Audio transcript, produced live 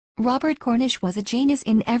Robert Cornish was a genius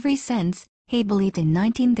in every sense. He believed in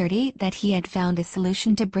 1930 that he had found a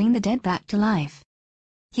solution to bring the dead back to life.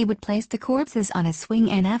 He would place the corpses on a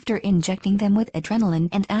swing and after injecting them with adrenaline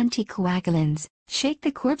and anticoagulants, shake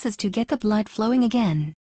the corpses to get the blood flowing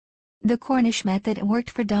again. The Cornish method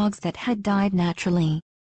worked for dogs that had died naturally.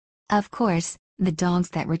 Of course, the dogs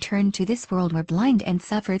that returned to this world were blind and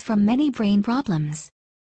suffered from many brain problems.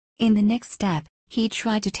 In the next step, he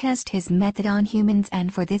tried to test his method on humans,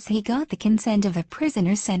 and for this he got the consent of a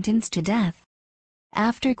prisoner sentenced to death.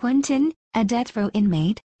 After Quentin, a death row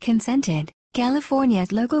inmate, consented,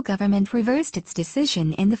 California's local government reversed its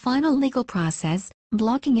decision in the final legal process,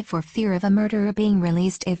 blocking it for fear of a murderer being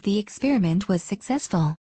released if the experiment was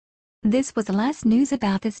successful. This was the last news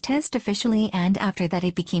about this test officially, and after that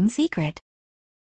it became secret.